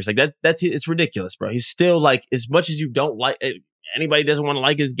the Warriors. Like that's it's ridiculous, bro. He's still like, as much as you don't like anybody doesn't want to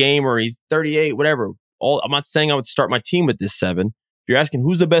like his game or he's 38, whatever. I'm not saying I would start my team with this 7. If you're asking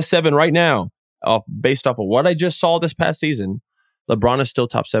who's the best 7 right now, based off of what I just saw this past season, LeBron is still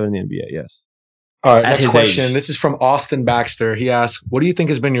top 7 in the NBA. Yes. All right. Next question. Age. This is from Austin Baxter. He asks, what do you think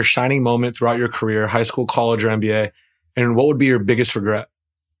has been your shining moment throughout your career, high school, college, or NBA? And what would be your biggest regret?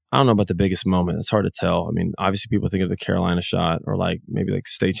 I don't know about the biggest moment. It's hard to tell. I mean, obviously people think of the Carolina shot or like maybe like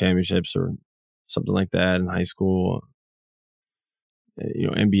state championships or something like that in high school. You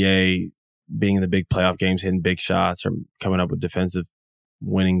know, NBA being in the big playoff games, hitting big shots or coming up with defensive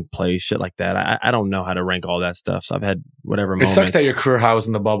winning plays, shit like that. I don't know how to rank all that stuff. So I've had whatever moments. It sucks that your career high was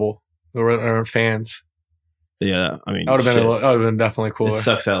in the bubble. Or fans. Yeah, I mean, that would have been definitely cooler. It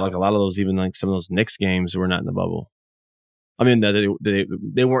sucks that like a lot of those, even like some of those Knicks games were not in the bubble. I mean,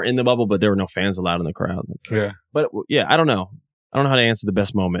 they weren't in the bubble, but there were no fans allowed in the crowd. Yeah, but yeah, I don't know. I don't know how to answer the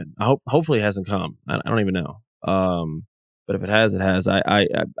best moment. Hopefully it hasn't come. I don't even know. But if it has, it has. I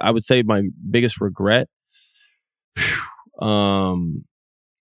would say my biggest regret.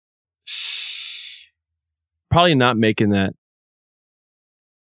 Probably not making that.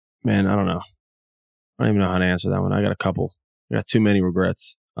 Man, I don't know. I don't even know how to answer that one. I got a couple. I got too many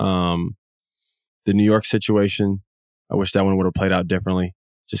regrets. The New York situation, I wish that one would have played out differently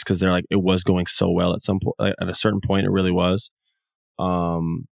just because they're like, it was going so well at some point, like at a certain point, it really was.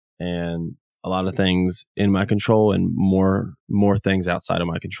 And a lot of things in my control and more things outside of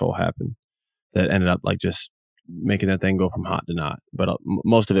my control happened that ended up like just making that thing go from hot to not. But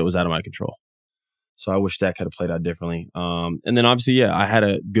most of it was out of my control. So I wish that could have played out differently. And then obviously, yeah, I had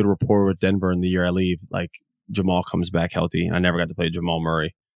a good rapport with Denver in the year I leave. Like Jamal comes back healthy, and I never got to play Jamal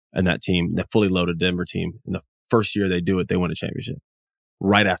Murray and that team, that fully loaded Denver team. In the first year they do it, they win a championship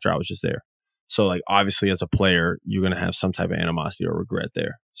right after I was just there. So like obviously as a player, you're going to have some type of animosity or regret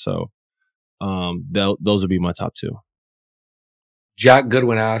there. So those would be my top 2. Jack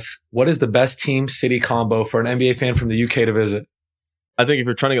Goodwin asks, what is the best team city combo for an NBA fan from the UK to visit? I think if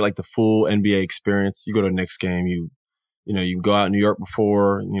you're trying to get like the full NBA experience, you go to a Knicks game, you can go out in New York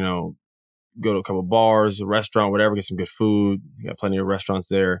before, go to a couple bars, a restaurant, whatever, get some good food. You got plenty of restaurants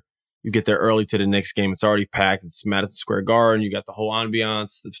there. You get there early to the next game. It's already packed. It's Madison Square Garden. You got the whole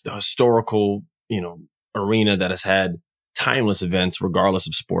ambiance, the historical, arena that has had timeless events, regardless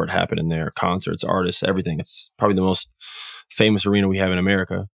of sport, happening there. Concerts, artists, everything. It's probably the most famous arena we have in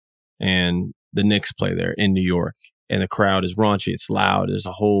America. And the Knicks play there in New York. And the crowd is raunchy. It's loud. There's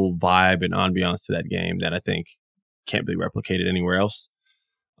a whole vibe and ambiance to that game that I think can't be replicated anywhere else.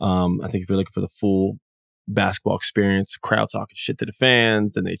 I think if you're looking for the full basketball experience, crowd talking shit to the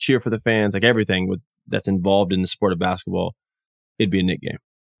fans, then they cheer for the fans, like everything that's involved in the sport of basketball, it'd be a Knick game.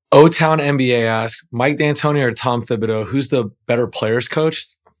 O-Town NBA asks, Mike D'Antoni or Tom Thibodeau, who's the better players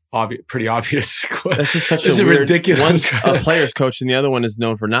coach? Pretty obvious. That's just such a weird, ridiculous. One's a players coach and the other one is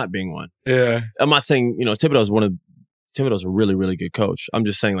known for not being one. Yeah. I'm not saying, Thibodeau's a really, really good coach. I'm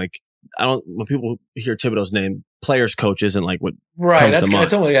just saying, like, when people hear Thibodeau's name, players coach isn't like what comes to mind.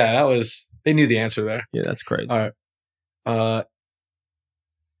 That's only, they knew the answer there. Yeah, that's crazy. All right.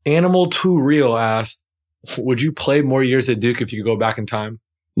 Animal Too Real asked, would you play more years at Duke if you could go back in time?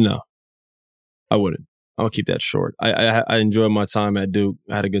 No, I wouldn't. I'll keep that short. I enjoyed my time at Duke.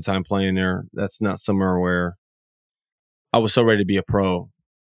 I had a good time playing there. That's not somewhere where I was so ready to be a pro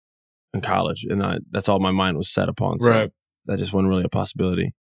in college, and that's all my mind was set upon. So right. That just wasn't really a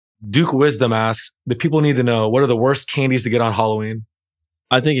possibility. Duke Wisdom asks, the people need to know, what are the worst candies to get on Halloween?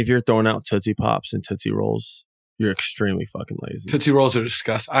 I think if you're throwing out Tootsie Pops and Tootsie Rolls, you're extremely fucking lazy. Tootsie Rolls are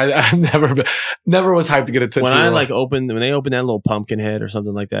disgusting. I never was hyped to get a Tootsie Roll. When they open that little pumpkin head or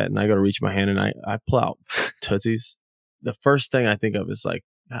something like that, and I go to reach my hand and I pull out Tootsies, the first thing I think of is like,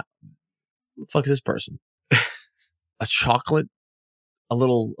 what the fuck is this person? A chocolate? A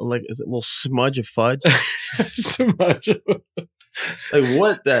little smudge of fudge? Smudge of Like,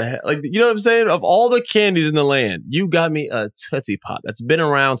 what the hell? Like, you know what I'm saying? Of all the candies in the land, you got me a Tootsie Pop that's been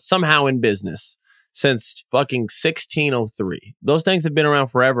around somehow in business since fucking 1603. Those things have been around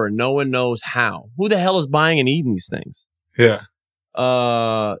forever and no one knows how. Who the hell is buying and eating these things? Yeah.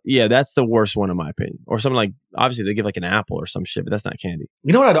 Yeah, that's the worst one in my opinion. Or something like, obviously they give like an apple or some shit, but that's not candy.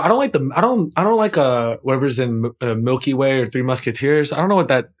 You know what? I don't like whatever's in Milky Way or Three Musketeers. I don't know what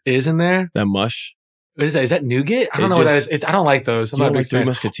that is in there. That mush. Is that nougat? I don't know what that is. I don't like those. I'm not a big Three fan.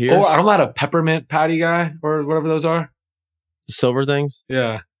 Musketeers? Or I'm not a peppermint patty guy or whatever those are. The silver things?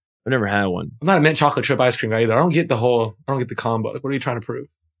 Yeah. I've never had one. I'm not a mint chocolate chip ice cream guy either. I don't get the combo. Like, what are you trying to prove?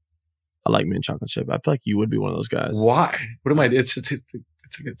 I like mint chocolate chip. I feel like you would be one of those guys. Why? What am I? It's like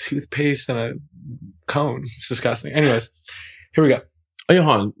a toothpaste and a cone. It's disgusting. Anyways, here we go. Oh,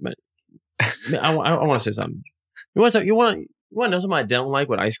 Johan, I want to say something. You want to know something I don't like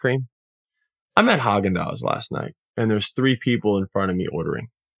with ice cream? I'm at Haagen-Dazs last night, and there's 3 people in front of me ordering,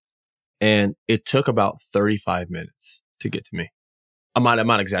 and it took about 35 minutes to get to me. I'm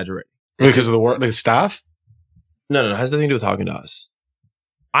not exaggerating. Because of the staff? No. It has nothing to do with Haagen-Dazs.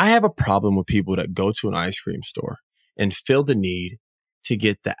 I have a problem with people that go to an ice cream store and feel the need to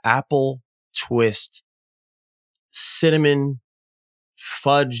get the apple twist cinnamon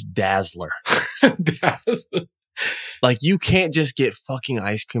fudge dazzler. Like, you can't just get fucking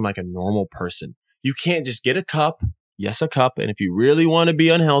ice cream like a normal person. You can't just get a cup. Yes, a cup. And if you really want to be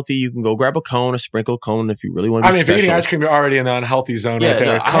unhealthy, you can go grab a cone, a sprinkled cone. If you really want to be if you're eating ice cream, you're already in the unhealthy zone. Yeah, right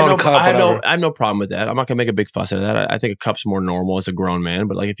there. I have no problem with that. I'm not going to make a big fuss out of that. I think a cup's more normal as a grown man.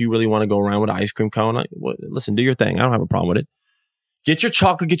 But like, if you really want to go around with an ice cream cone, listen, do your thing. I don't have a problem with it. Get your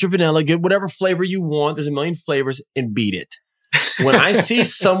chocolate, get your vanilla, get whatever flavor you want. There's a million flavors and beat it. When I see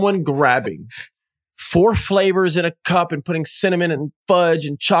someone grabbing 4 flavors in a cup and putting cinnamon and fudge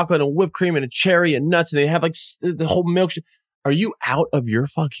and chocolate and whipped cream and a cherry and nuts, and they have like the whole milkshake. Are you out of your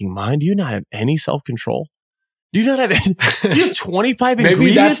fucking mind? Do you not have any self-control? Do you not have any? You have 25 ingredients?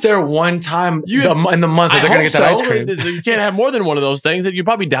 Maybe that's their one time in the month that they're going to get that ice cream. You can't have more than one of those things and you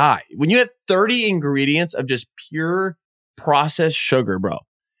probably die. When you have 30 ingredients of just pure processed sugar, bro.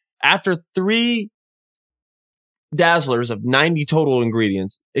 After 3 Dazzlers of 90 total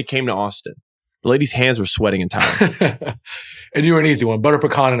ingredients, it came to Austin. The lady's hands were sweating and tired. And you were an easy one. Butter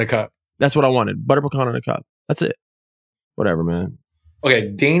pecan in a cup. That's what I wanted. Butter pecan in a cup. That's it. Whatever, man.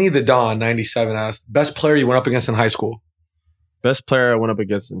 Okay. Danny the Don, 97 asked, best player you went up against in high school? Best player I went up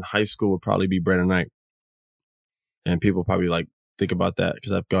against in high school would probably be Brandon Knight. And people probably like think about that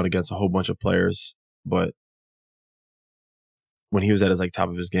because I've gone against a whole bunch of players. But when he was at his like top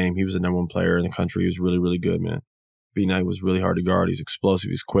of his game, he was the number 1 player in the country. He was really, really good, man. B Knight was really hard to guard. He's explosive.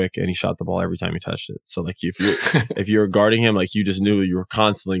 He's quick, and he shot the ball every time he touched it. So, like, if you're guarding him, like, you just knew you were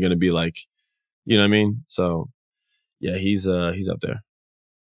constantly going to be like, you know what I mean? So, yeah, he's up there.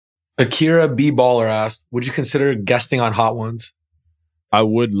 Akira B Baller asked, would you consider guesting on Hot Ones? I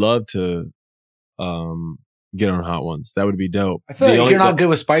would love to get on hot ones. That would be dope. I feel like you're not good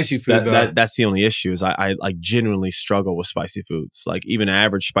with spicy food. That's the only issue is I like genuinely struggle with spicy foods. Like even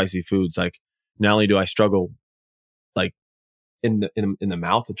average spicy foods. Like not only do I struggle like in the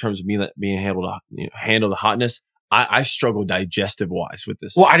mouth in terms of me being able to handle the hotness, I struggle digestive wise with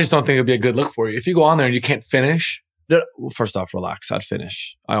this. Well, I just don't think it'd be a good look for you if you go on there and you can't finish. Well, first off, relax. I'd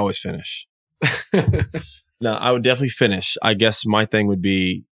finish. I always finish. No, I would definitely finish. I guess my thing would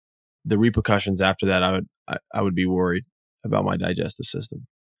be the repercussions after that. I would be worried about my digestive system.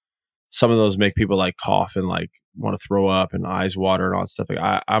 Some of those make people like cough and like want to throw up and eyes water and all that stuff.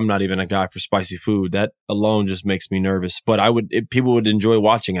 Like I'm not even a guy for spicy food. That alone just makes me nervous. But people would enjoy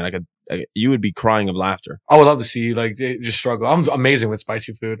watching it. You would be crying of laughter. I would love to see you like just struggle. I'm amazing with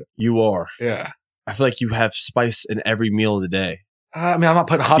spicy food. You are. Yeah. I feel like you have spice in every meal of the day. I mean, I'm not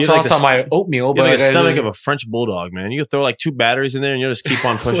putting hot sauce on my oatmeal, but like the stomach of a French bulldog, man. You can throw like 2 batteries in there and you'll just keep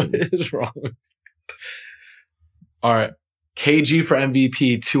on pushing. What is wrong? All right. KG for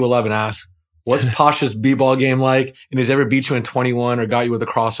MVP 211 asks, what's Pasha's b-ball game like? And has he ever beat you in 21 or got you with a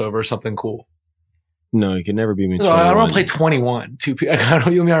crossover or something cool? No, you can never beat me in 21. I don't want to play 21. I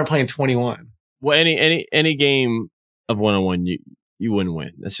don't you aren't playing 21. Well, any game of 1-on-1, you wouldn't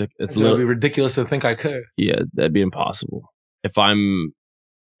win. It's a little be ridiculous to think I could. Yeah, that'd be impossible.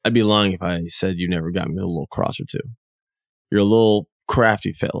 I'd be lying if I said you never got me with a little cross or two. You're a little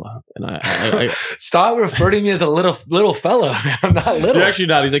crafty fella, and I stop referring to me as a little fella. I'm not little. You're actually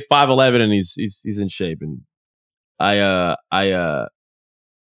not. He's like 5'11", and he's in shape. And I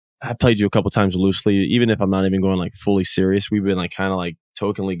played you a couple times loosely, even if I'm not even going like fully serious. We've been like kind of like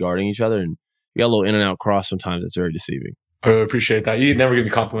tokenly guarding each other, and you got a little in and out cross sometimes. It's very deceiving. I really appreciate that. You never give me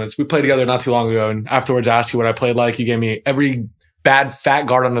compliments. We played together not too long ago, and afterwards I asked you what I played like. You gave me every bad fat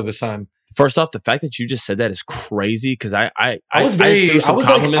guard under the sun. First off, the fact that you just said that is crazy because I threw some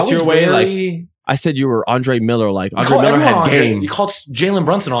compliments your way. Like I said, you were Andre Miller. Like Andre Miller had game. You called Jalen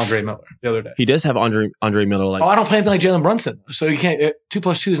Brunson Andre Miller the other day. He does have Andre Miller. Like I don't play anything like Jalen Brunson, so you can't. 2 +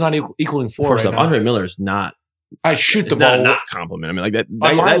 2 is not equaling 4. First off, Andre Miller is not. I shoot the ball. Not compliment. I mean, like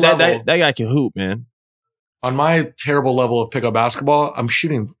that guy can hoop, man. On my terrible level of pickup basketball, I'm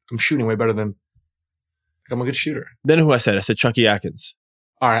shooting way better than. I'm a good shooter. Then who I said Chucky Atkins.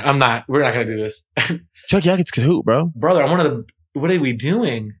 All right, I'm not. We're not going to do this. Chucky Atkins can hoop, bro. Brother, I'm one of the. What are we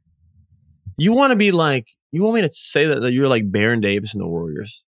doing? You want to be like? You want me to say that you're like Baron Davis in the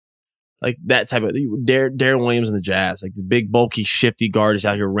Warriors, like that type of Darren Williams in the Jazz, like the big bulky shifty guard is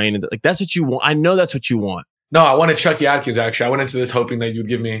out here raining. Like that's what you want. I know that's what you want. No, I wanted Chucky Atkins. Actually, I went into this hoping that you'd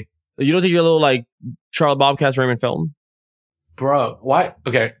give me. You don't think you're a little like Charlotte Bobcats, Raymond Felton? Bro, why?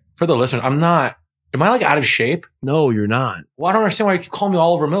 Okay, for the listener, I'm not. Am I like out of shape? No, you're not. Well, I don't understand why you call me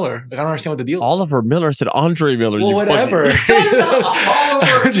Oliver Miller. Like, I don't understand what the deal is. Oliver Miller said Andre Miller. Well, whatever.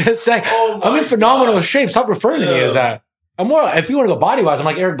 I'm just saying. I'm in phenomenal shape. Stop referring to me as that. I'm more, if you want to go body-wise, I'm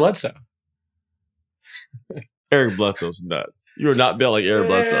like Eric Bledsoe. Eric Bledsoe's nuts. You are not built like Eric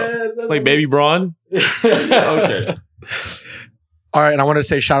Bledsoe. Like Baby Braun? Okay. All right, and I want to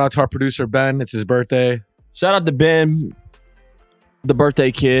say shout out to our producer, Ben. It's his birthday. Shout out to Ben, the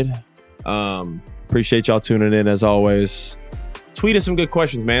birthday kid. Appreciate y'all tuning in as always. Tweet us some good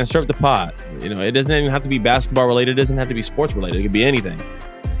questions, man. Stir up the pot. It doesn't even have to be basketball related. It doesn't have to be sports related. It could be anything.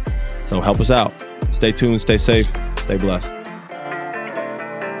 So help us out. Stay tuned. Stay safe. Stay blessed.